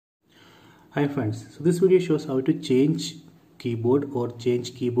Hi friends, so this video shows how to change keyboard or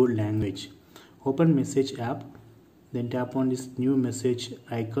change keyboard language. Open message app, then tap on this new message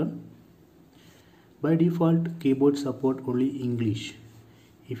icon. By default, keyboard support only English.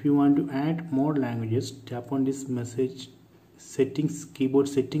 If you want to add more languages, tap on this message settings, keyboard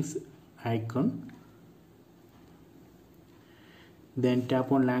settings icon. Then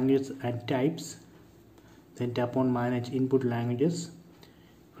tap on languages and types. Then tap on manage input languages.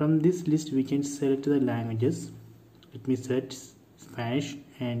 From this list we can select the languages. Let me select Spanish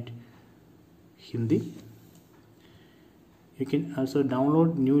and Hindi. You can also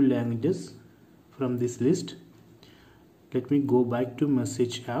download new languages from this list. Let me go back to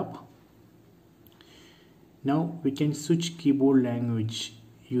message app. Now we can switch keyboard language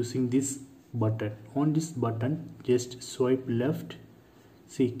using this button. On this button just swipe left.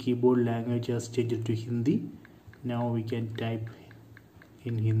 See, keyboard language has changed to Hindi. Now we can type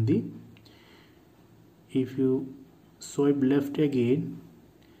in Hindi. If you swipe left again,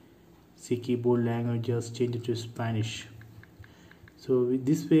 see, keyboard language has changed to Spanish. So with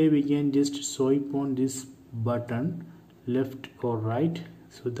this way we can just swipe on this button left or right,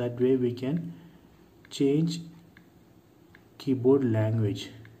 so that way we can change keyboard language.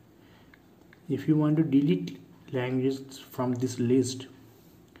 If you want to delete languages from this list,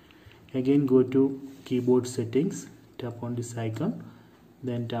 again go to keyboard settings, tap on this icon,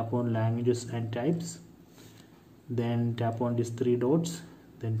 then tap on languages and types, then tap on these three dots,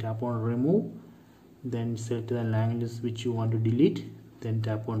 then tap on remove, then select the languages which you want to delete, then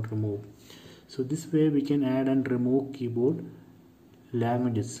tap on remove. So this way we can add and remove keyboard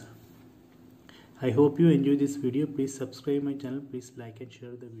languages. I hope you enjoy this video. Please subscribe my channel, please like and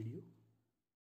share the video.